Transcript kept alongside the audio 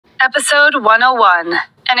Episode 101,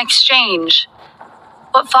 An Exchange.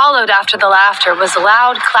 What followed after the laughter was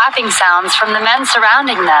loud clapping sounds from the men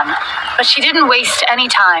surrounding them, but she didn't waste any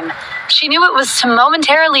time. She knew it was to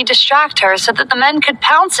momentarily distract her so that the men could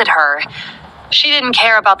pounce at her. She didn't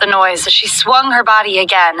care about the noise as she swung her body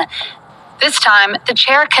again. This time, the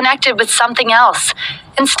chair connected with something else.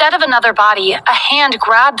 Instead of another body, a hand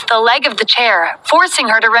grabbed the leg of the chair, forcing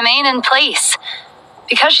her to remain in place.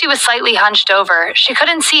 Because she was slightly hunched over, she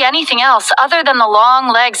couldn't see anything else other than the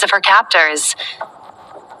long legs of her captors.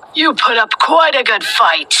 "You put up quite a good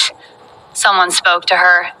fight," someone spoke to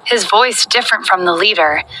her, his voice different from the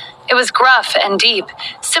leader. It was gruff and deep,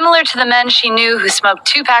 similar to the men she knew who smoked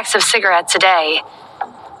 2 packs of cigarettes a day.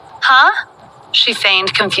 Huh? She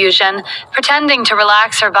feigned confusion, pretending to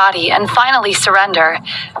relax her body and finally surrender.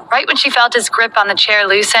 Right when she felt his grip on the chair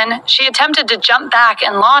loosen, she attempted to jump back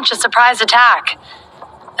and launch a surprise attack.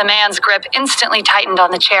 The man's grip instantly tightened on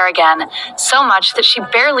the chair again, so much that she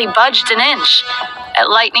barely budged an inch. At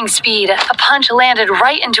lightning speed, a punch landed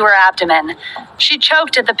right into her abdomen. She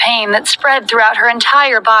choked at the pain that spread throughout her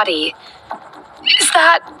entire body. "Is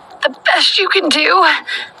that the best you can do?"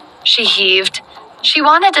 she heaved. She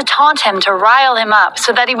wanted to taunt him to rile him up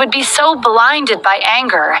so that he would be so blinded by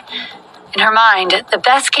anger. In her mind, the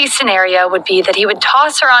best-case scenario would be that he would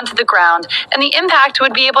toss her onto the ground and the impact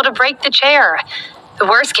would be able to break the chair. The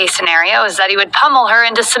worst-case scenario is that he would pummel her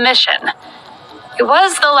into submission. It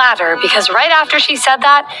was the latter, because right after she said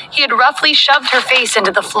that, he had roughly shoved her face into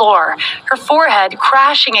the floor, her forehead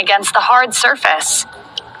crashing against the hard surface.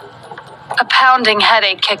 A pounding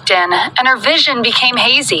headache kicked in, and her vision became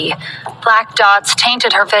hazy. Black dots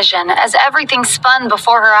tainted her vision as everything spun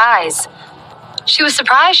before her eyes. She was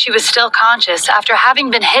surprised she was still conscious after having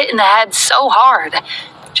been hit in the head so hard.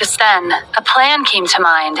 Just then, a plan came to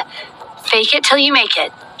mind. "Fake it till you make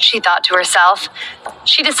it," she thought to herself.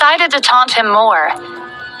 She decided to taunt him more.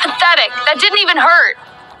 "Pathetic, that didn't even hurt."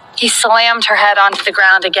 He slammed her head onto the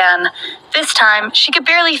ground again. This time, she could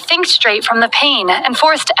barely think straight from the pain and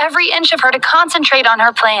forced every inch of her to concentrate on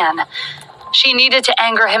her plan. She needed to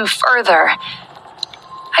anger him further.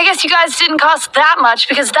 "I guess you guys didn't cost that much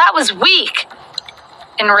because that was weak."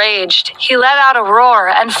 Enraged, he let out a roar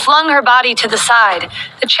and flung her body to the side,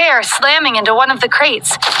 the chair slamming into one of the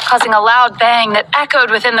crates, causing a loud bang that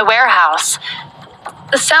echoed within the warehouse.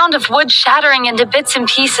 The sound of wood shattering into bits and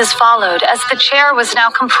pieces followed as the chair was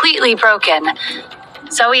now completely broken.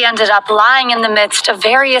 Zoe ended up lying in the midst of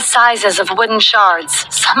various sizes of wooden shards,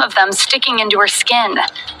 some of them sticking into her skin.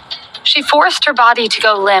 She forced her body to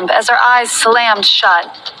go limp as her eyes slammed shut.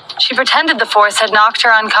 She pretended the force had knocked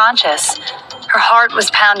her unconscious. Her heart was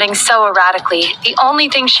pounding so erratically, the only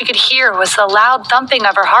thing she could hear was the loud thumping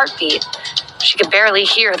of her heartbeat. She could barely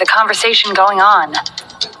hear the conversation going on.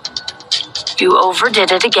 "You overdid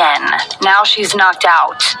it again. Now she's knocked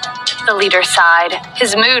out." The leader sighed.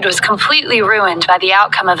 His mood was completely ruined by the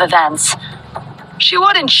outcome of events. "She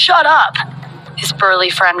wouldn't shut up," his burly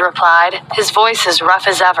friend replied, his voice as rough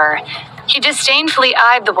as ever. He disdainfully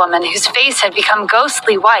eyed the woman whose face had become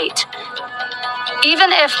ghostly white.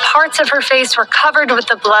 Even if parts of her face were covered with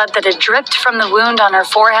the blood that had dripped from the wound on her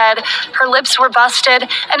forehead, her lips were busted,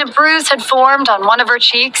 and a bruise had formed on one of her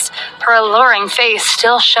cheeks, her alluring face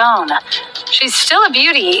still shone. She's still a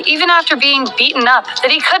beauty, even after being beaten up,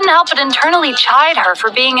 that he couldn't help but internally chide her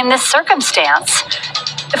for being in this circumstance.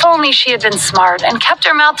 If only she had been smart and kept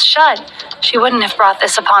her mouth shut, she wouldn't have brought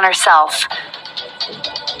this upon herself.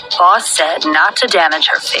 "Boss said not to damage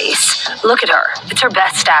her face. Look at her, it's her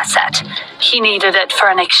best asset. He needed it for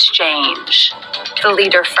an exchange." The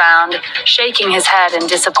leader frowned, shaking his head in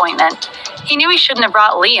disappointment. He knew he shouldn't have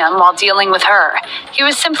brought Liam while dealing with her. He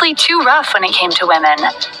was simply too rough when it came to women.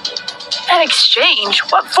 "An exchange?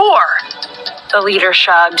 What for?" The leader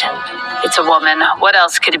shrugged. "It's a woman. What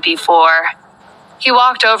else could it be for?" He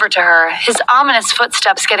walked over to her, his ominous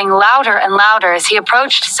footsteps getting louder and louder as he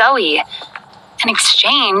approached Zoe. "An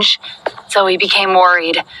exchange?" Zoe became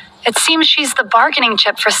worried. It seems she's the bargaining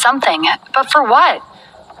chip for something, but for what?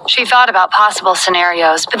 She thought about possible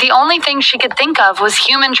scenarios, but the only thing she could think of was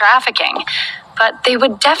human trafficking. But they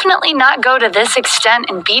would definitely not go to this extent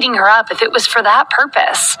in beating her up if it was for that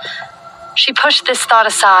purpose. She pushed this thought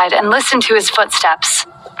aside and listened to his footsteps.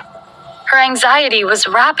 Her anxiety was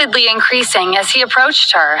rapidly increasing as he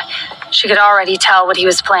approached her. She could already tell what he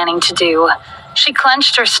was planning to do. She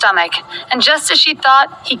clenched her stomach, and just as she thought,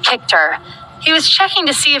 he kicked her. He was checking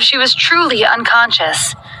to see if she was truly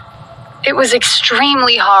unconscious. It was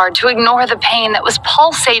extremely hard to ignore the pain that was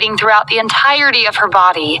pulsating throughout the entirety of her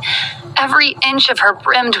body. Every inch of her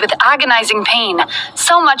brimmed with agonizing pain,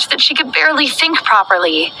 so much that she could barely think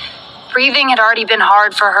properly. Breathing had already been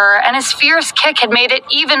hard for her, and his fierce kick had made it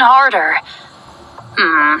even harder.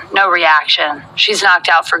 No reaction. She's knocked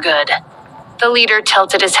out for good. The leader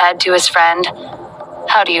tilted his head to his friend.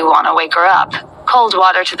 How do you want to wake her up? Cold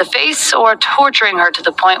water to the face, or torturing her to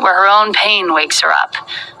the point where her own pain wakes her up?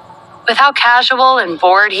 With how casual and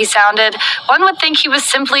bored he sounded, one would think he was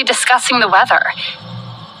simply discussing the weather.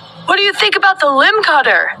 What do you think about the limb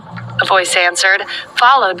cutter? A voice answered,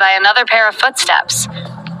 followed by another pair of footsteps.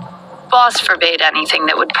 Boss forbade anything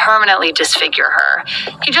that would permanently disfigure her.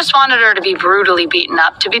 He just wanted her to be brutally beaten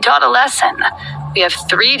up to be taught a lesson. We have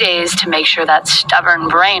 3 days to make sure that stubborn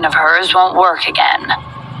brain of hers won't work again.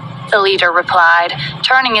 The leader replied,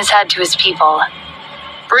 turning his head to his people.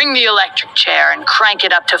 Bring the electric chair and crank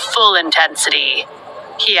it up to full intensity,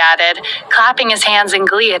 he added, clapping his hands in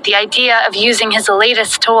glee at the idea of using his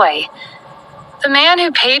latest toy. The man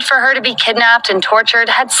who paid for her to be kidnapped and tortured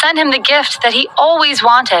had sent him the gift that he always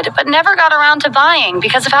wanted, but never got around to buying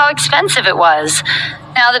because of how expensive it was.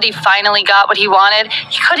 Now that he finally got what he wanted,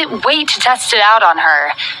 he couldn't wait to test it out on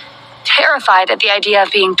her. Terrified at the idea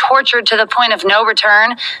of being tortured to the point of no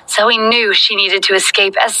return, Zoe knew she needed to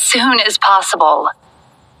escape as soon as possible.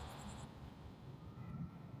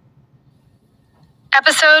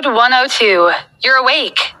 Episode 102, You're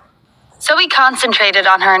Awake. Zoe concentrated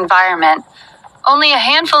on her environment. Only a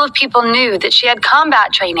handful of people knew that she had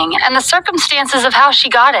combat training and the circumstances of how she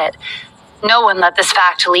got it. No one let this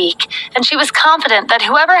fact leak, and she was confident that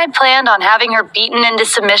whoever had planned on having her beaten into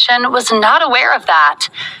submission was not aware of that.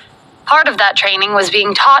 Part of that training was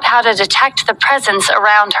being taught how to detect the presence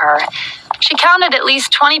around her. She counted at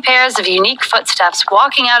least 20 pairs of unique footsteps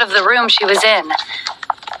walking out of the room she was in.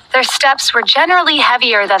 Their steps were generally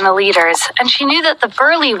heavier than the leaders, and she knew that the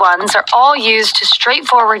burly ones are all used to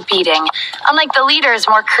straightforward beating, unlike the leaders'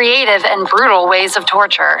 more creative and brutal ways of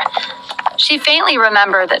torture. She faintly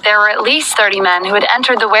remembered that there were at least 30 men who had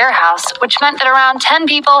entered the warehouse, which meant that around 10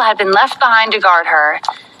 people had been left behind to guard her.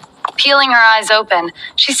 Peeling her eyes open,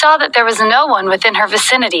 she saw that there was no one within her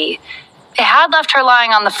vicinity. They had left her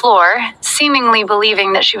lying on the floor, seemingly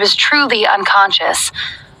believing that she was truly unconscious.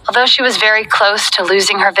 Although she was very close to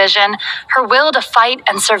losing her vision, her will to fight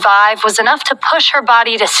and survive was enough to push her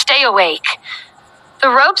body to stay awake. The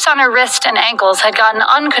ropes on her wrist and ankles had gotten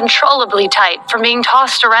uncontrollably tight from being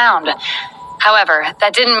tossed around. However,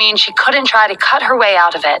 that didn't mean she couldn't try to cut her way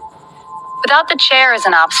out of it. Without the chair as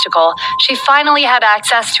an obstacle, she finally had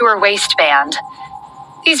access to her waistband.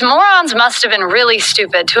 These morons must have been really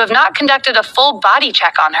stupid to have not conducted a full body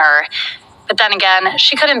check on her. But then again,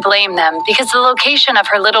 she couldn't blame them because the location of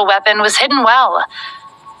her little weapon was hidden well.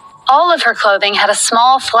 All of her clothing had a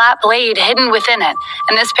small flat blade hidden within it,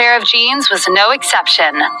 and this pair of jeans was no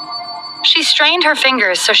exception. She strained her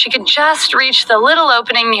fingers so she could just reach the little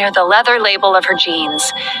opening near the leather label of her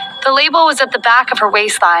jeans. The label was at the back of her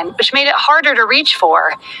waistline, which made it harder to reach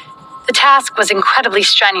for. The task was incredibly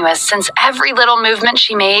strenuous since every little movement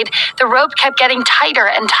she made, the rope kept getting tighter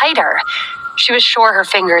and tighter. She was sure her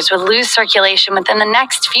fingers would lose circulation within the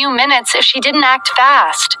next few minutes if she didn't act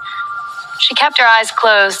fast. She kept her eyes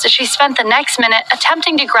closed as she spent the next minute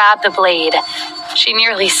attempting to grab the blade. She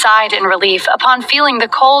nearly sighed in relief upon feeling the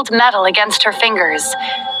cold metal against her fingers.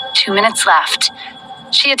 2 minutes left.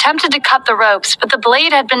 She attempted to cut the ropes, but the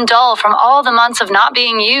blade had been dull from all the months of not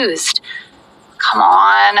being used. Come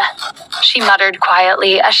on, she muttered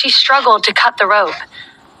quietly as she struggled to cut the rope.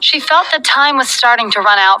 She felt that time was starting to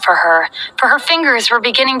run out for her fingers were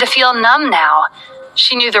beginning to feel numb now.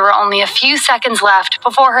 She knew there were only a few seconds left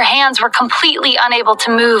before her hands were completely unable to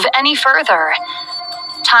move any further.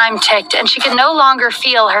 Time ticked, and she could no longer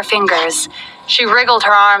feel her fingers. She wriggled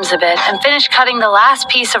her arms a bit and finished cutting the last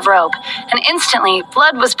piece of rope, and instantly,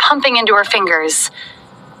 blood was pumping into her fingers.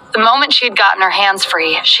 The moment she had gotten her hands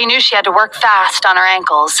free, she knew she had to work fast on her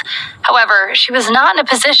ankles. However, she was not in a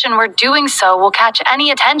position where doing so will catch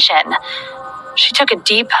any attention. She took a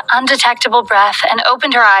deep, undetectable breath and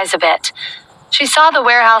opened her eyes a bit. She saw the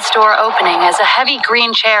warehouse door opening as a heavy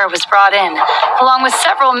green chair was brought in, along with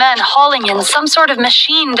several men hauling in some sort of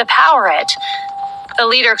machine to power it. The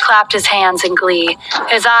leader clapped his hands in glee,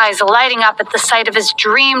 his eyes lighting up at the sight of his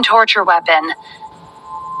dream torture weapon.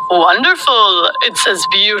 Wonderful. It's as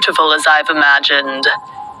beautiful as I've imagined,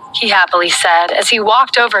 he happily said as he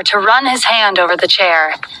walked over to run his hand over the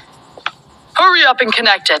chair. Hurry up and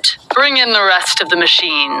connect it. Bring in the rest of the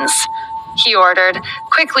machines, he ordered,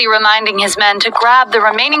 quickly reminding his men to grab the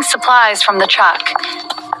remaining supplies from the truck.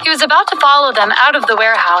 He was about to follow them out of the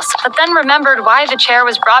warehouse, but then remembered why the chair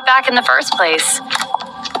was brought back in the first place.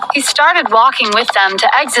 He started walking with them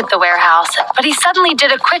to exit the warehouse, but he suddenly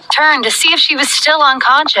did a quick turn to see if she was still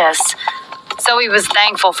unconscious. Zoe was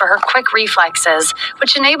thankful for her quick reflexes,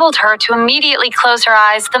 which enabled her to immediately close her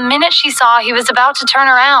eyes the minute she saw he was about to turn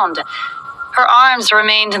around. Her arms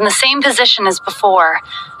remained in the same position as before.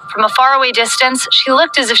 From a faraway distance, she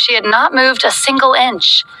looked as if she had not moved a single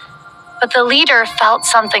inch. But the leader felt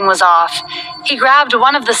something was off. He grabbed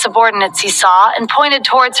one of the subordinates he saw and pointed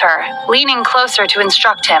towards her, leaning closer to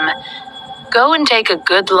instruct him. "Go and take a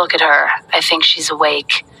good look at her. I think she's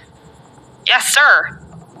awake." "Yes, sir."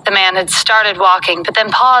 The man had started walking, but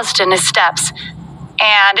then paused in his steps.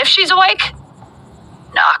 "And if she's awake?"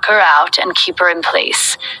 "Knock her out and keep her in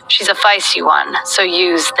place. She's a feisty one, so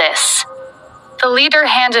use this." The leader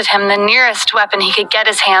handed him the nearest weapon he could get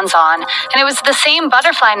his hands on, and it was the same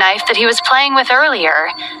butterfly knife that he was playing with earlier.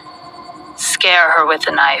 "Scare her with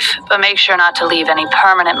the knife, but make sure not to leave any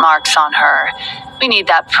permanent marks on her. We need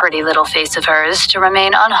that pretty little face of hers to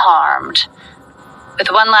remain unharmed." With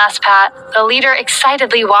one last pat, the leader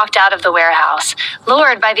excitedly walked out of the warehouse,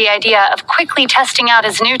 lured by the idea of quickly testing out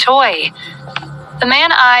his new toy. The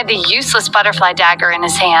man eyed the useless butterfly dagger in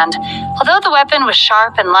his hand. Although the weapon was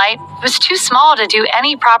sharp and light, it was too small to do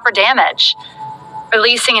any proper damage.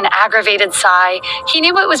 Releasing an aggravated sigh, he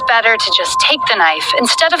knew it was better to just take the knife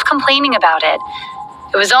instead of complaining about it.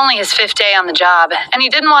 It was only his 5th day on the job, and he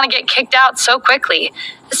didn't want to get kicked out so quickly,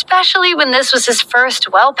 especially when this was his first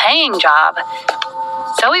well-paying job.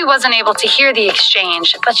 Zoe wasn't able to hear the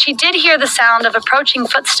exchange, but she did hear the sound of approaching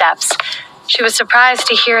footsteps. She was surprised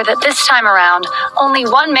to hear that this time around, only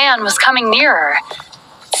one man was coming nearer.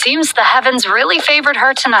 Seems the heavens really favored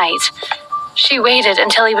her tonight. She waited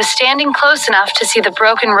until he was standing close enough to see the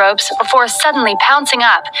broken ropes before suddenly pouncing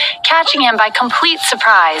up, catching him by complete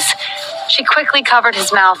surprise. She quickly covered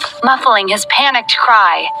his mouth, muffling his panicked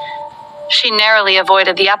cry. She narrowly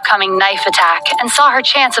avoided the upcoming knife attack and saw her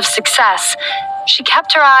chance of success. She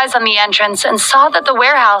kept her eyes on the entrance and saw that the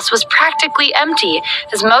warehouse was practically empty,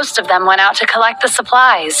 as most of them went out to collect the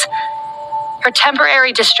supplies. Her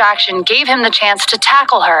temporary distraction gave him the chance to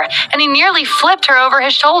tackle her, and he nearly flipped her over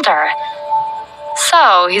his shoulder.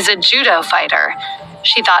 So, he's a judo fighter,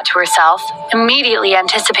 she thought to herself, immediately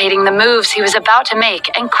anticipating the moves he was about to make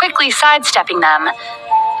and quickly sidestepping them.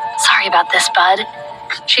 "Sorry about this, bud,"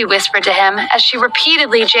 she whispered to him as she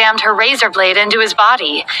repeatedly jammed her razor blade into his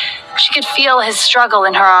body. She could feel his struggle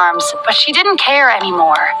in her arms, but she didn't care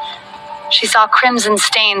anymore. She saw crimson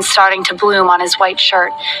stains starting to bloom on his white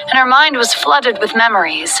shirt, and her mind was flooded with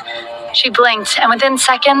memories. She blinked, and within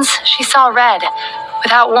seconds, she saw red.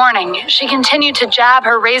 Without warning, she continued to jab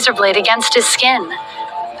her razor blade against his skin.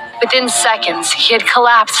 Within seconds, he had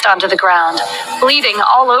collapsed onto the ground, bleeding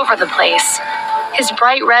all over the place. His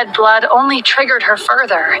bright red blood only triggered her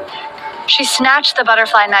further. She snatched the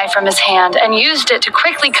butterfly knife from his hand and used it to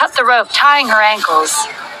quickly cut the rope tying her ankles.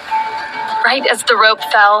 Right as the rope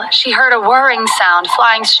fell, she heard a whirring sound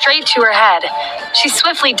flying straight to her head. She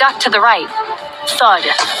swiftly ducked to the right. Thud.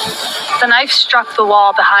 The knife struck the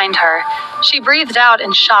wall behind her. She breathed out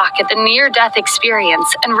in shock at the near-death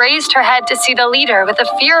experience and raised her head to see the leader with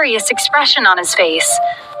a furious expression on his face.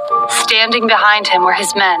 Standing behind him were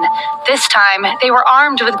his men. This time, they were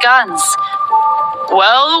armed with guns.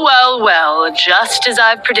 "Well, well, well, just as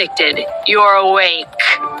I've predicted, you're awake,"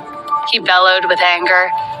 he bellowed with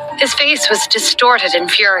anger. His face was distorted in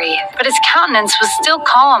fury, but his countenance was still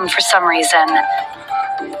calm for some reason.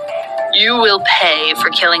 "You will pay for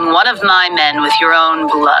killing one of my men with your own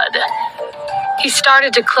blood." He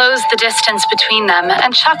started to close the distance between them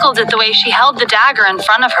and chuckled at the way she held the dagger in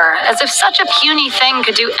front of her, as if such a puny thing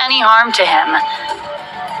could do any harm to him.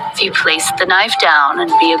 "If you place the knife down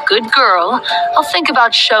and be a good girl, I'll think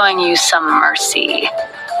about showing you some mercy."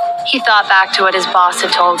 He thought back to what his boss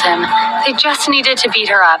had told him. They just needed to beat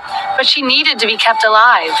her up, but she needed to be kept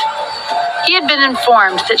alive. He had been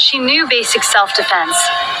informed that she knew basic self-defense.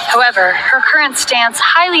 However, her current stance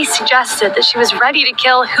highly suggested that she was ready to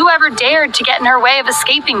kill whoever dared to get in her way of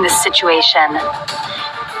escaping this situation.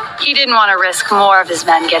 He didn't want to risk more of his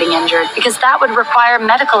men getting injured because that would require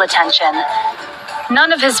medical attention.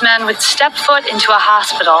 None of his men would step foot into a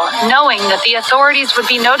hospital, knowing that the authorities would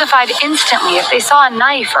be notified instantly if they saw a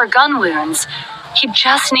knife or gun wounds. He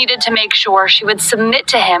just needed to make sure she would submit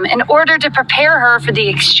to him in order to prepare her for the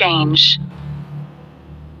exchange.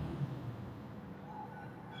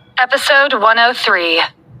 Episode 103,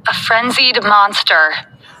 A Frenzied Monster.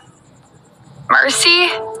 Mercy?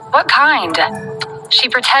 What kind? She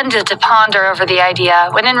pretended to ponder over the idea,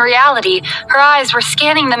 when in reality, her eyes were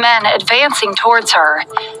scanning the men advancing towards her.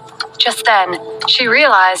 Just then, she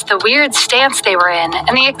realized the weird stance they were in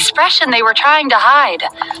and the expression they were trying to hide.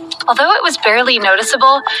 Although it was barely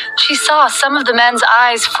noticeable, she saw some of the men's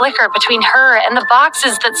eyes flicker between her and the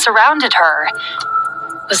boxes that surrounded her.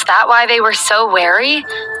 Was that why they were so wary?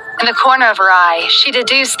 In the corner of her eye, she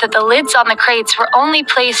deduced that the lids on the crates were only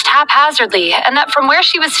placed haphazardly and that from where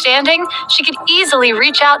she was standing, she could easily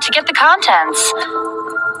reach out to get the contents.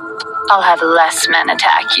 "I'll have less men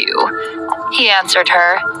attack you," he answered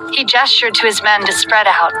her. He gestured to his men to spread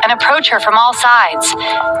out and approach her from all sides.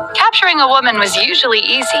 Capturing a woman was usually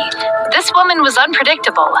easy, but this woman was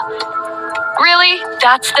unpredictable. "Really?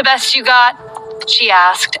 That's the best you got?" she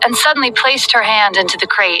asked, and suddenly placed her hand into the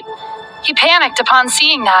crate. He panicked upon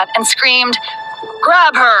seeing that and screamed,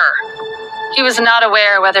 "Grab her!" He was not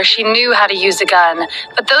aware whether she knew how to use a gun,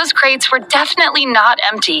 but those crates were definitely not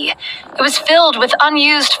empty. It was filled with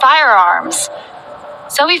unused firearms.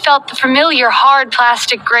 Zoe felt the familiar hard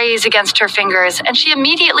plastic graze against her fingers, and she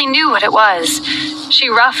immediately knew what it was. She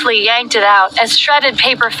roughly yanked it out as shredded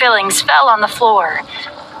paper fillings fell on the floor.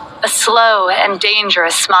 A slow and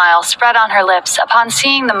dangerous smile spread on her lips upon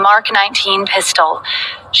seeing the Mark 19 pistol.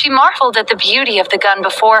 She marveled at the beauty of the gun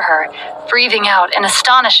before her, breathing out in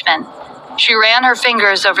astonishment. She ran her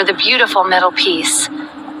fingers over the beautiful middle piece.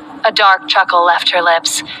 A dark chuckle left her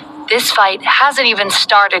lips. This fight hasn't even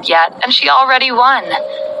started yet, and she already won.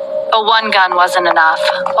 But one gun wasn't enough.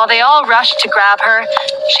 While they all rushed to grab her,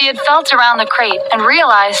 she had felt around the crate and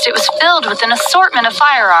realized it was filled with an assortment of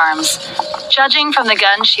firearms. Judging from the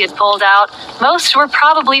guns she had pulled out, most were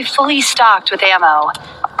probably fully stocked with ammo.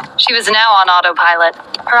 She was now on autopilot.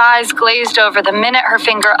 Her eyes glazed over the minute her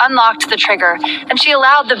finger unlocked the trigger, and she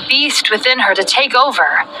allowed the beast within her to take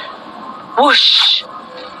over. Whoosh!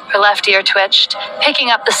 Her left ear twitched,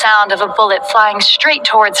 picking up the sound of a bullet flying straight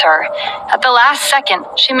towards her. At the last second,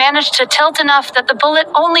 she managed to tilt enough that the bullet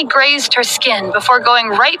only grazed her skin before going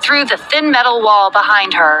right through the thin metal wall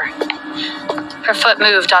behind her. Her foot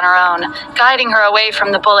moved on her own, guiding her away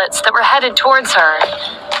from the bullets that were headed towards her.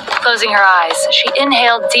 Closing her eyes, she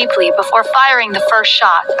inhaled deeply before firing the first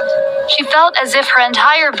shot. She felt as if her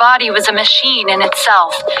entire body was a machine in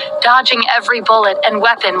itself, dodging every bullet and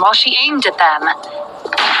weapon while she aimed at them.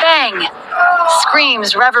 Bang!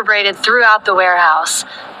 Screams reverberated throughout the warehouse.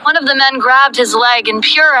 One of the men grabbed his leg in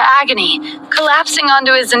pure agony, collapsing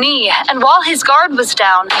onto his knee, and while his guard was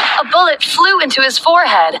down, a bullet flew into his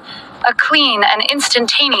forehead. A clean and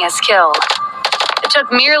instantaneous kill. It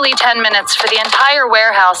took merely 10 minutes for the entire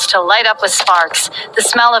warehouse to light up with sparks, the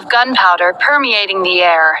smell of gunpowder permeating the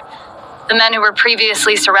air. The men who were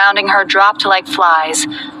previously surrounding her dropped like flies.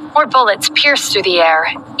 More bullets pierced through the air,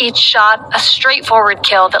 each shot a straightforward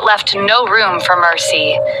kill that left no room for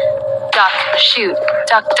mercy. Duck, shoot,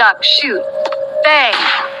 duck, shoot. Bang,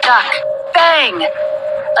 duck, bang!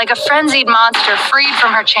 Like a frenzied monster freed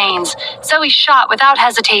from her chains, Zoe shot without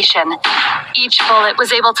hesitation. Each bullet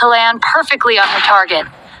was able to land perfectly on her target.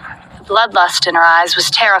 The bloodlust in her eyes was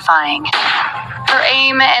terrifying. Her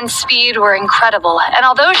aim and speed were incredible, and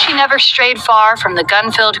although she never strayed far from the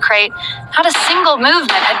gun-filled crate, not a single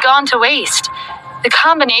movement had gone to waste. The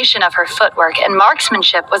combination of her footwork and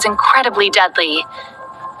marksmanship was incredibly deadly.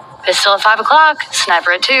 "Pistol at 5 o'clock,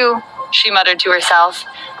 sniper at 2, she muttered to herself.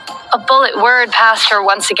 A bullet whirred past her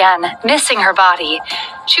once again, missing her body.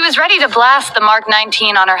 She was ready to blast the Mark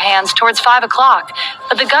 19 on her hands towards 5 o'clock,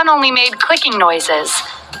 but the gun only made clicking noises.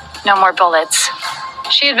 No more bullets.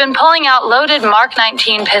 She had been pulling out loaded Mark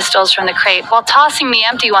 19 pistols from the crate while tossing the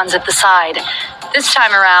empty ones at the side. This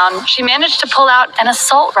time around, she managed to pull out an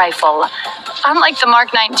assault rifle. Unlike the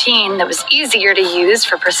Mark 19 that was easier to use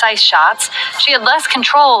for precise shots, she had less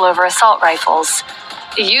control over assault rifles.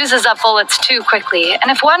 It uses up bullets too quickly,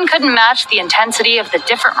 and if one couldn't match the intensity of the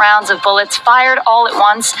different rounds of bullets fired all at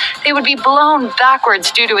once, they would be blown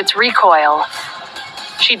backwards due to its recoil.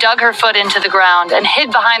 She dug her foot into the ground and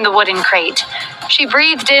hid behind the wooden crate. She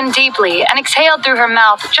breathed in deeply and exhaled through her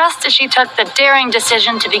mouth just as she took the daring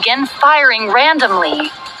decision to begin firing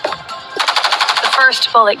randomly. The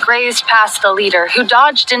first bullet grazed past the leader, who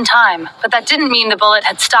dodged in time, but that didn't mean the bullet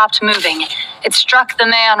had stopped moving. It struck the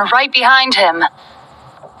man right behind him.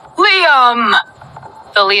 "Liam!"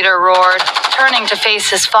 the leader roared, turning to face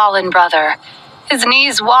his fallen brother. His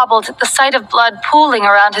knees wobbled at the sight of blood pooling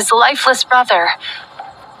around his lifeless brother.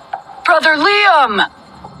 "Brother Liam!"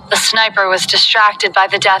 The sniper was distracted by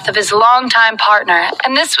the death of his longtime partner,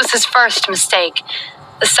 and this was his first mistake.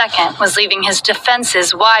 The second was leaving his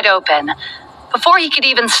defenses wide open. Before he could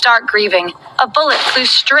even start grieving, a bullet flew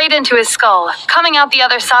straight into his skull, coming out the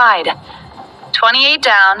other side. 28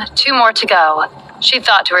 down, 2 more to go. She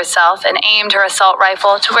thought to herself and aimed her assault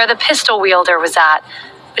rifle to where the pistol wielder was at,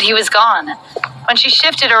 but he was gone. When she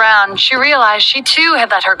shifted around, she realized she too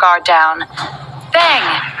had let her guard down.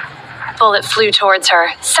 Bang! bullet flew towards her,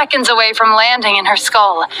 seconds away from landing in her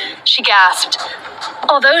skull. She gasped.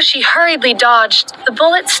 Although she hurriedly dodged, the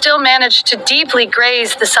bullet still managed to deeply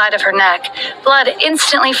graze the side of her neck, blood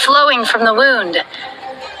instantly flowing from the wound.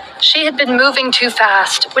 She had been moving too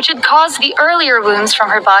fast, which had caused the earlier wounds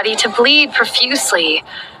from her body to bleed profusely.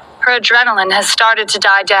 Her adrenaline had started to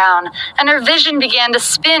die down, and her vision began to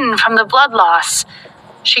spin from the blood loss.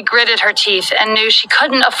 She gritted her teeth and knew she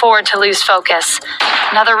couldn't afford to lose focus.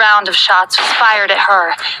 Another round of shots was fired at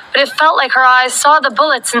her, but it felt like her eyes saw the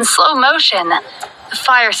bullets in slow motion. The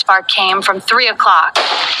fire spark came from 3 o'clock.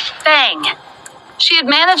 Bang! She had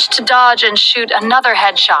managed to dodge and shoot another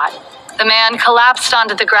headshot. The man collapsed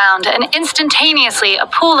onto the ground, and instantaneously a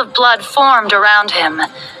pool of blood formed around him.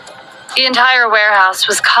 The entire warehouse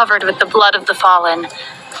was covered with the blood of the fallen.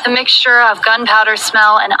 The mixture of gunpowder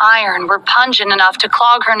smell and iron were pungent enough to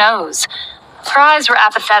clog her nose. Her eyes were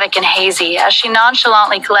apathetic and hazy as she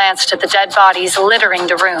nonchalantly glanced at the dead bodies littering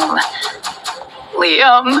the room.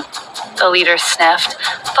 Liam, the leader sniffed,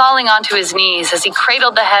 falling onto his knees as he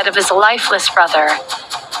cradled the head of his lifeless brother.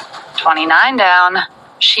 29 down,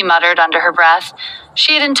 she muttered under her breath.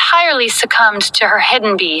 She had entirely succumbed to her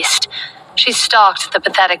hidden beast. She stalked the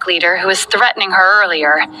pathetic leader who was threatening her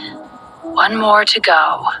earlier. 1 more to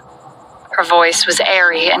go. Her voice was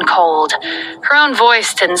airy and cold. Her own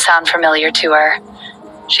voice didn't sound familiar to her.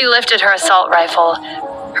 She lifted her assault rifle.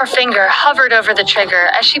 Her finger hovered over the trigger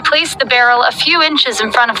as she placed the barrel a few inches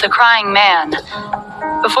in front of the crying man.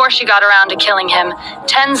 Before she got around to killing him,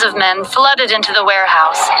 tens of men flooded into the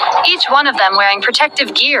warehouse, each one of them wearing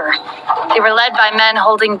protective gear. They were led by men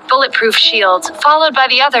holding bulletproof shields, followed by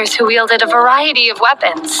the others who wielded a variety of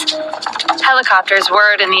weapons. Helicopters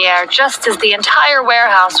whirred in the air just as the entire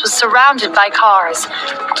warehouse was surrounded by cars,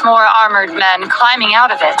 more armored men climbing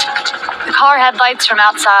out of it. The car headlights from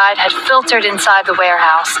outside had filtered inside the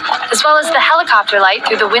warehouse, as well as the helicopter light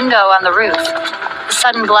through the window on the roof. The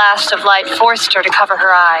sudden blast of light forced her to cover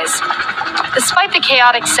her eyes. Despite the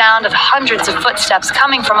chaotic sound of hundreds of footsteps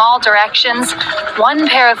coming from all directions, one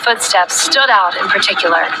pair of footsteps stood out in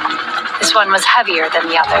particular. This one was heavier than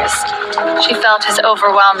the others. She felt his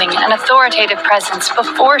overwhelming and authoritative presence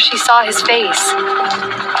before she saw his face.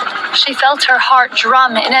 She felt her heart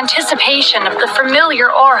drum in anticipation of the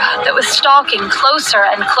familiar aura that was stalking closer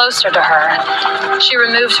and closer to her. She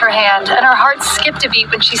removed her hand, and her heart skipped a beat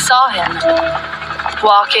when she saw him.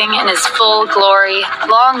 Walking in his full glory,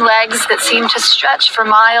 long legs that seemed to stretch for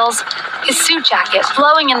miles, his suit jacket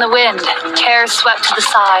blowing in the wind, hair swept to the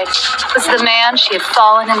side, was the man she had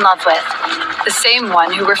fallen in love with. The same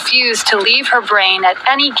one who refused to leave her brain at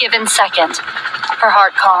any given second. Her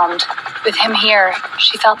heart calmed. With him here,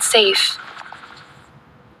 she felt safe.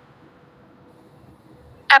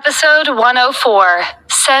 Episode 104.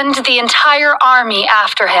 Send the entire army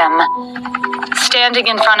after him. Standing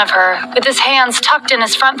in front of her, with his hands tucked in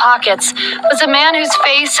his front pockets, was a man whose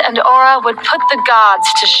face and aura would put the gods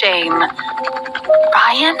to shame.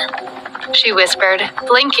 Ryan? She whispered,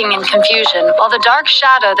 blinking in confusion, while the dark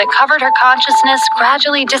shadow that covered her consciousness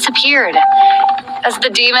gradually disappeared. As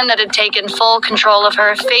the demon that had taken full control of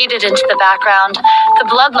her faded into the background, the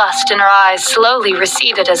bloodlust in her eyes slowly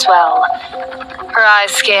receded as well. Her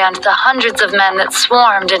eyes scanned the hundreds of men that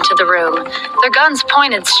swarmed into the room, their guns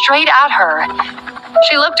pointed straight at her.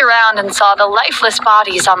 She looked around and saw the lifeless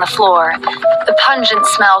bodies on the floor. The pungent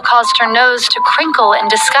smell caused her nose to crinkle in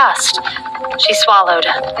disgust. She swallowed,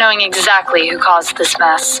 knowing exactly who caused this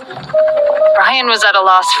mess. Ryan was at a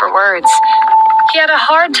loss for words. He had a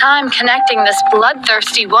hard time connecting this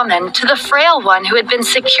bloodthirsty woman to the frail one who had been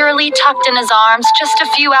securely tucked in his arms just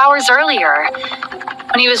a few hours earlier.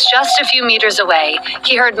 When he was just a few meters away,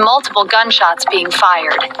 he heard multiple gunshots being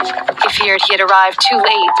fired. He feared he had arrived too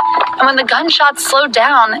late, and when the gunshots slowed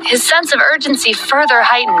down, his sense of urgency further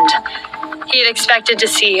heightened. He had expected to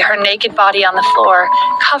see her naked body on the floor,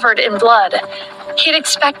 covered in blood. He had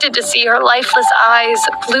expected to see her lifeless eyes,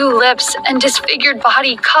 blue lips, and disfigured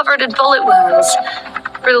body covered in bullet wounds.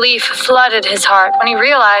 Relief flooded his heart when he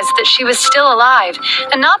realized that she was still alive,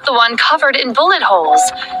 and not the one covered in bullet holes.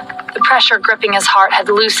 The pressure gripping his heart had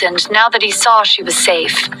loosened now that he saw she was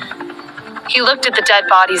safe. He looked at the dead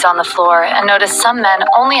bodies on the floor and noticed some men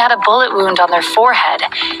only had a bullet wound on their forehead.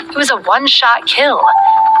 It was a one-shot kill.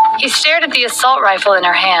 He stared at the assault rifle in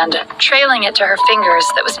her hand, trailing it to her fingers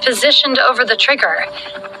that was positioned over the trigger.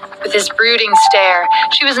 With his brooding stare,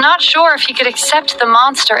 she was not sure if he could accept the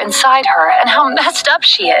monster inside her and how messed up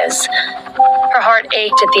she is. Her heart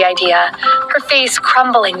ached at the idea, her face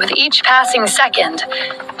crumbling with each passing second.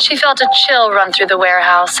 She felt a chill run through the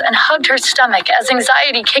warehouse and hugged her stomach as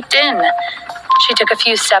anxiety kicked in. She took a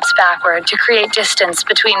few steps backward to create distance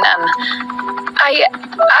between them.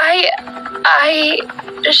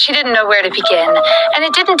 She didn't know where to begin, and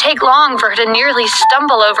it didn't take long for her to nearly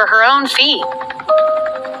stumble over her own feet.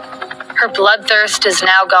 Her bloodthirst is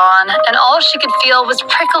now gone, and all she could feel was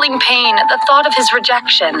prickling pain at the thought of his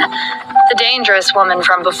rejection. The dangerous woman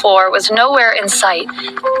from before was nowhere in sight,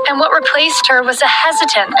 and what replaced her was a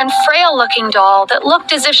hesitant and frail-looking doll that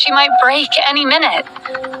looked as if she might break any minute.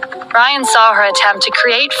 Ryan saw her attempt to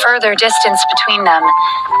create further distance between them.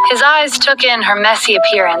 His eyes took in her messy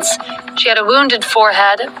appearance. She had a wounded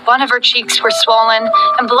forehead, one of her cheeks were swollen,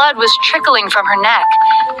 and blood was trickling from her neck.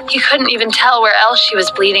 He couldn't even tell where else she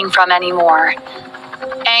was bleeding from anymore.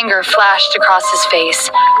 Anger flashed across his face.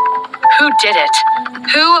 Who did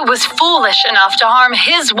it? Who was foolish enough to harm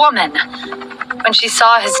his woman? When she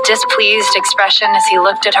saw his displeased expression as he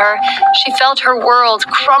looked at her, she felt her world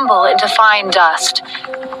crumble into fine dust.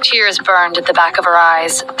 Tears burned at the back of her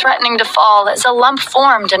eyes, threatening to fall as a lump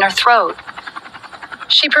formed in her throat.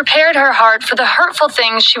 She prepared her heart for the hurtful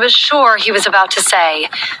things she was sure he was about to say.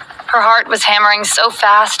 Her heart was hammering so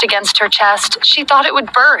fast against her chest, she thought it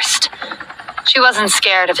would burst. She wasn't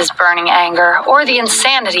scared of his burning anger or the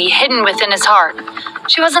insanity hidden within his heart.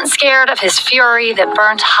 She wasn't scared of his fury that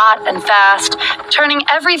burnt hot and fast, turning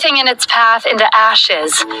everything in its path into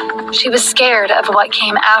ashes. She was scared of what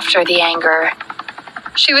came after the anger.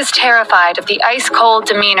 She was terrified of the ice-cold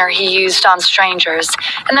demeanor he used on strangers,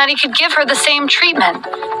 and that he could give her the same treatment.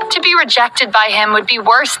 To be rejected by him would be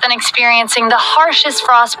worse than experiencing the harshest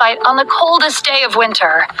frostbite on the coldest day of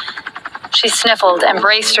winter. She sniffled and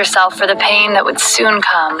braced herself for the pain that would soon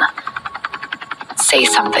come. "Say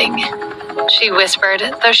something," she whispered,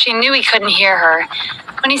 though she knew he couldn't hear her.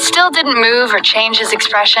 When he still didn't move or change his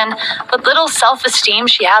expression, what little self-esteem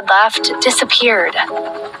she had left disappeared.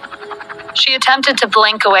 She attempted to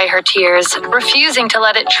blink away her tears, refusing to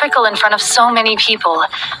let it trickle in front of so many people.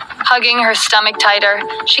 Hugging her stomach tighter,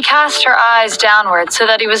 she cast her eyes downward so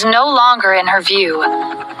that he was no longer in her view.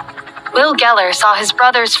 Will Geller saw his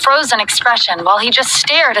brother's frozen expression while he just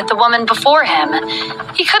stared at the woman before him.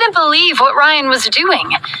 He couldn't believe what Ryan was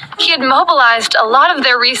doing. He had mobilized a lot of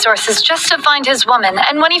their resources just to find his woman,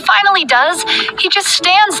 and when he finally does, he just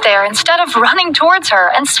stands there instead of running towards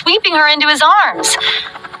her and sweeping her into his arms.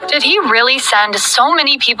 Did he really send so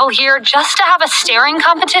many people here just to have a staring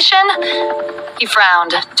competition? He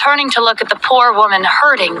frowned, turning to look at the poor woman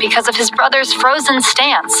hurting because of his brother's frozen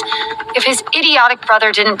stance. If his idiotic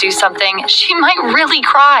brother didn't do something, she might really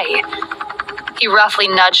cry. He roughly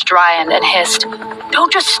nudged Ryan and hissed,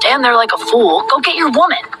 "Don't just stand there like a fool. Go get your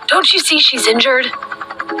woman. Don't you see she's injured?"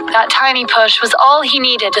 That tiny push was all he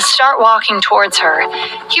needed to start walking towards her.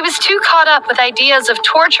 He was too caught up with ideas of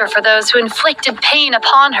torture for those who inflicted pain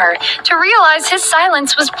upon her to realize his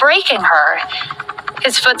silence was breaking her.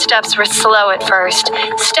 His footsteps were slow at first,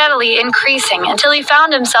 steadily increasing until he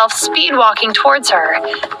found himself speed-walking towards her.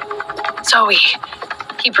 "Zoe,"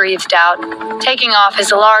 he breathed out, taking off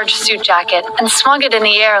his large suit jacket and swung it in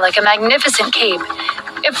the air like a magnificent cape.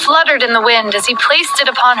 It fluttered in the wind as he placed it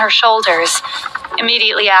upon her shoulders.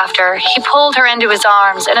 Immediately after, he pulled her into his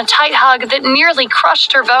arms in a tight hug that nearly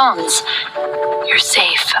crushed her bones. "You're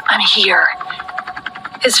safe. I'm here."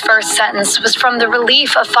 His first sentence was from the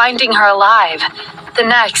relief of finding her alive. The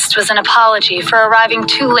next was an apology for arriving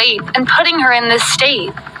too late and putting her in this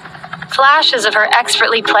state. Flashes of her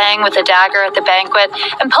expertly playing with a dagger at the banquet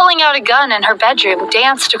and pulling out a gun in her bedroom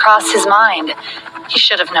danced across his mind. He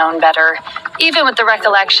should have known better. Even with the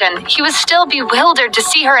recollection, he was still bewildered to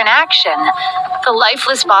see her in action. The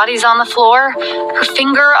lifeless bodies on the floor, her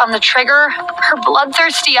finger on the trigger, her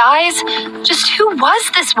bloodthirsty eyes. Just who was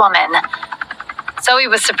this woman? Zoe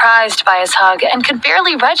was surprised by his hug and could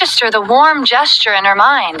barely register the warm gesture in her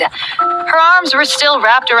mind. Her arms were still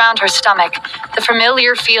wrapped around her stomach. The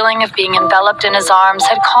familiar feeling of being enveloped in his arms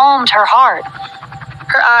had calmed her heart.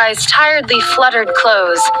 Her eyes tiredly fluttered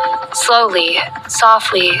close. Slowly,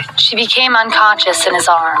 softly, she became unconscious in his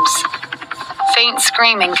arms. Faint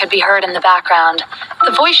screaming could be heard in the background.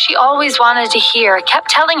 The voice she always wanted to hear kept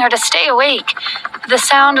telling her to stay awake. The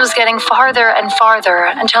sound was getting farther and farther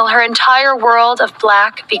until her entire world of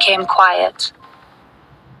black became quiet.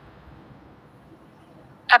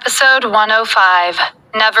 Episode 105,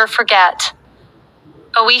 Never Forget.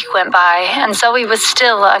 A week went by, and Zoe was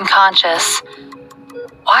still unconscious.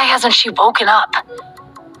 Why hasn't she woken up?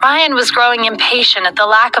 Ryan was growing impatient at the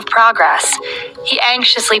lack of progress. He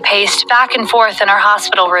anxiously paced back and forth in our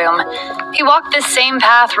hospital room. He walked this same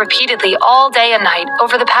path repeatedly all day and night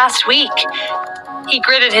over the past week. He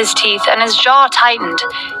gritted his teeth and his jaw tightened.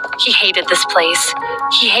 He hated this place.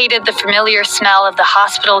 He hated the familiar smell of the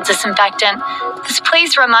hospital disinfectant. This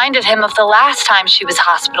place reminded him of the last time she was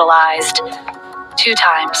hospitalized. 2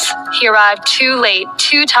 times. He arrived too late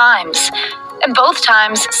 2 times. And both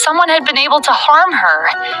times, someone had been able to harm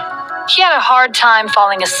her. He had a hard time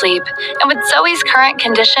falling asleep, and with Zoe's current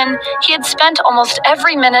condition, he had spent almost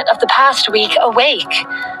every minute of the past week awake.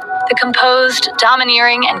 The composed,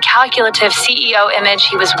 domineering, and calculative CEO image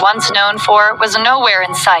he was once known for was nowhere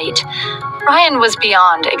in sight. Ryan was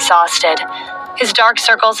beyond exhausted. His dark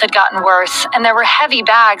circles had gotten worse, and there were heavy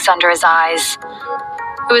bags under his eyes.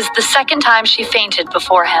 It was the second time she fainted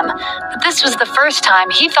before him, but this was the first time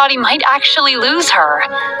he thought he might actually lose her.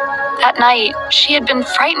 That night, she had been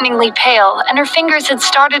frighteningly pale, and her fingers had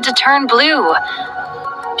started to turn blue.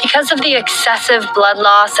 Because of the excessive blood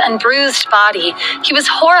loss and bruised body, he was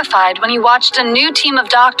horrified when he watched a new team of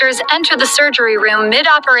doctors enter the surgery room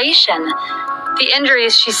mid-operation. The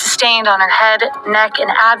injuries she sustained on her head, neck, and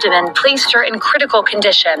abdomen placed her in critical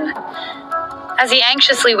condition. As he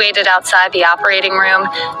anxiously waited outside the operating room,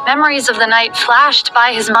 memories of the night flashed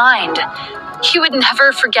by his mind. He would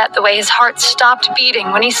never forget the way his heart stopped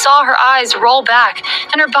beating when he saw her eyes roll back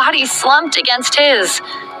and her body slumped against his.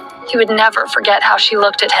 He would never forget how she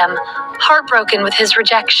looked at him, heartbroken with his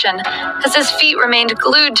rejection, as his feet remained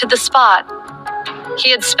glued to the spot. He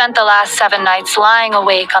had spent the last 7 nights lying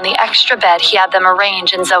awake on the extra bed he had them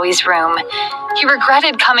arrange in Zoe's room. He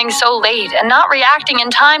regretted coming so late and not reacting in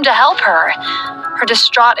time to help her. Her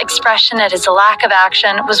distraught expression at his lack of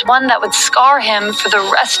action was one that would scar him for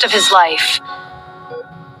the rest of his life.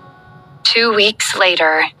 2 weeks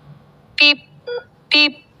later. Beep,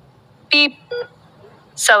 beep, beep.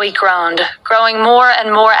 Zoe groaned, growing more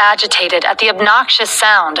and more agitated at the obnoxious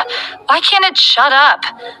sound. Why can't it shut up?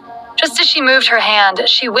 Just as she moved her hand,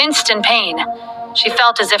 she winced in pain. She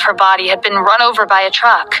felt as if her body had been run over by a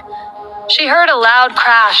truck. She heard a loud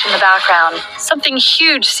crash in the background. Something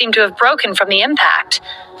huge seemed to have broken from the impact.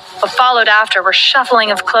 What followed after were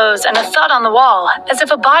shuffling of clothes and a thud on the wall, as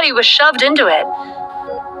if a body was shoved into it.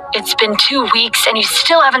 It's been 2 weeks and you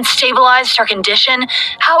still haven't stabilized her condition?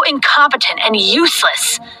 How incompetent and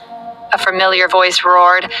useless! A familiar voice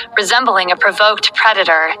roared, resembling a provoked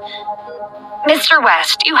predator. Mr.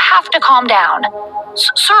 West, you have to calm down.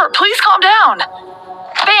 Sir, please calm down.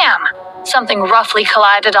 Bam! Something roughly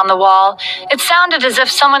collided on the wall. It sounded as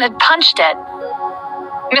if someone had punched it.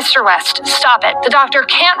 Mr. West, stop it. The doctor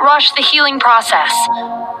can't rush the healing process.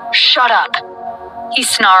 Shut up. He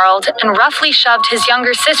snarled and roughly shoved his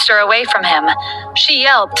younger sister away from him. She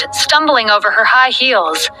yelped, stumbling over her high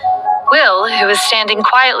heels. Will, who was standing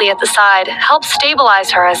quietly at the side, helped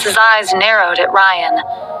stabilize her as his eyes narrowed at Ryan.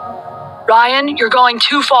 Ryan, you're going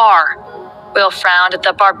too far. Will frowned at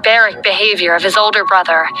the barbaric behavior of his older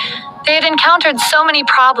brother. They had encountered so many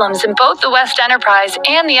problems in both the West Enterprise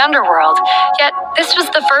and the Underworld, yet this was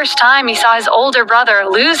the first time he saw his older brother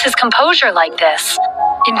lose his composure like this.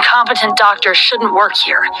 Incompetent doctors shouldn't work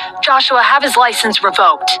here. Joshua, have his license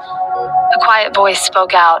revoked. A quiet voice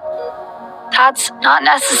spoke out. That's not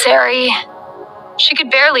necessary. She could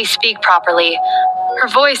barely speak properly, her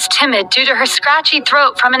voice timid due to her scratchy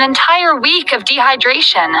throat from an entire week of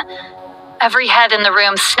dehydration. Every head in the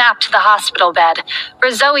room snapped to the hospital bed,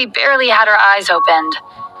 where Zoe barely had her eyes opened.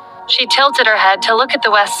 She tilted her head to look at the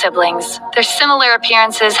West siblings. Their similar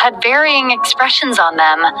appearances had varying expressions on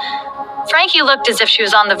them. Frankie looked as if she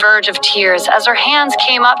was on the verge of tears as her hands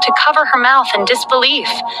came up to cover her mouth in disbelief.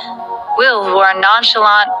 Will wore a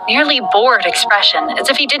nonchalant, nearly bored expression, as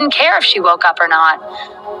if he didn't care if she woke up or not.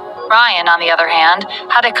 Ryan, on the other hand,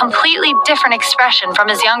 had a completely different expression from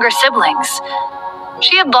his younger siblings.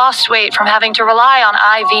 She had lost weight from having to rely on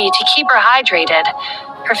IV to keep her hydrated.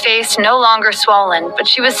 Her face no longer swollen, but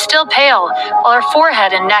she was still pale, while her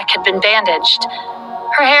forehead and neck had been bandaged.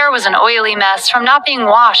 Her hair was an oily mess from not being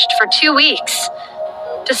washed for 2 weeks.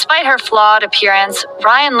 Despite her flawed appearance,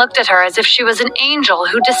 Ryan looked at her as if she was an angel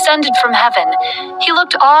who descended from heaven. He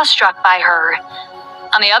looked awestruck by her.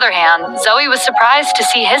 On the other hand, Zoe was surprised to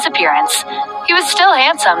see his appearance. He was still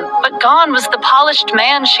handsome, but gone was the polished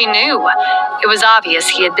man she knew. It was obvious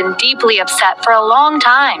he had been deeply upset for a long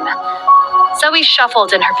time. Zoe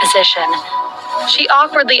shuffled in her position. She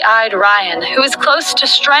awkwardly eyed Ryan, who was close to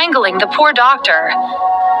strangling the poor doctor.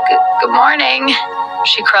 Good morning,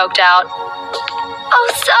 she croaked out.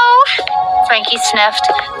 Oh, so? Frankie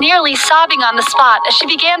sniffed, nearly sobbing on the spot as she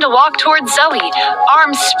began to walk towards Zoe,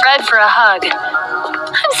 arms spread for a hug.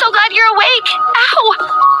 I'm so glad you're awake!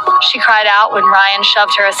 Ow! She cried out when Ryan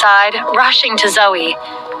shoved her aside, rushing to Zoe.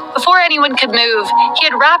 Before anyone could move, he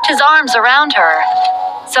had wrapped his arms around her.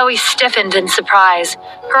 Zoe stiffened in surprise,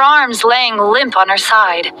 her arms laying limp on her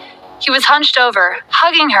side. He was hunched over,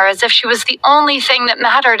 hugging her as if she was the only thing that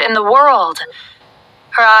mattered in the world.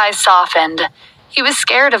 Her eyes softened. He was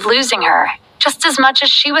scared of losing her, just as much as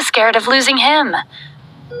she was scared of losing him.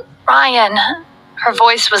 Ryan, her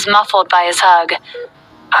voice was muffled by his hug.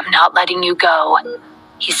 I'm not letting you go,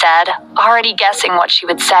 he said, already guessing what she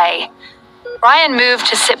would say. Ryan moved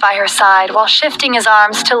to sit by her side while shifting his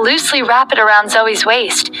arms to loosely wrap it around Zoe's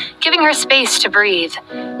waist, giving her space to breathe.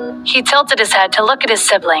 He tilted his head to look at his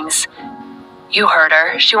siblings. You heard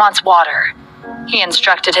her. She wants water. He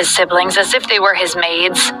instructed his siblings as if they were his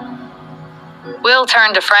maids. Will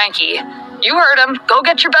turned to Frankie. You heard him. Go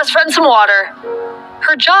get your best friend some water.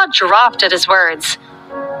 Her jaw dropped at his words.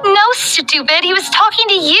 No, stupid. He was talking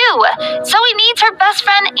to you. Zoe needs her best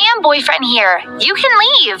friend and boyfriend here. You can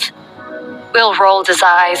leave. Will rolled his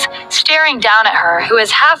eyes, staring down at her, who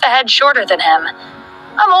is half a head shorter than him.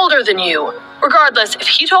 I'm older than you. Regardless, if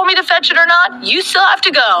he told me to fetch it or not, you still have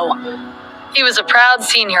to go. He was a proud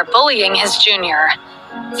senior bullying his junior.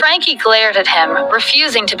 Frankie glared at him,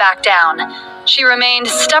 refusing to back down. She remained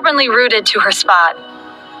stubbornly rooted to her spot.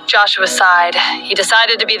 Joshua sighed. He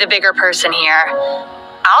decided to be the bigger person here.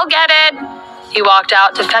 I'll get it. He walked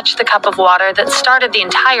out to fetch the cup of water that started the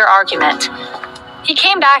entire argument. He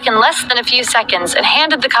came back in less than a few seconds and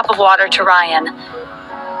handed the cup of water to Ryan.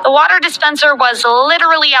 The water dispenser was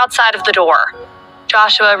literally outside of the door.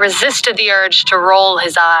 Joshua resisted the urge to roll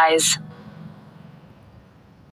his eyes.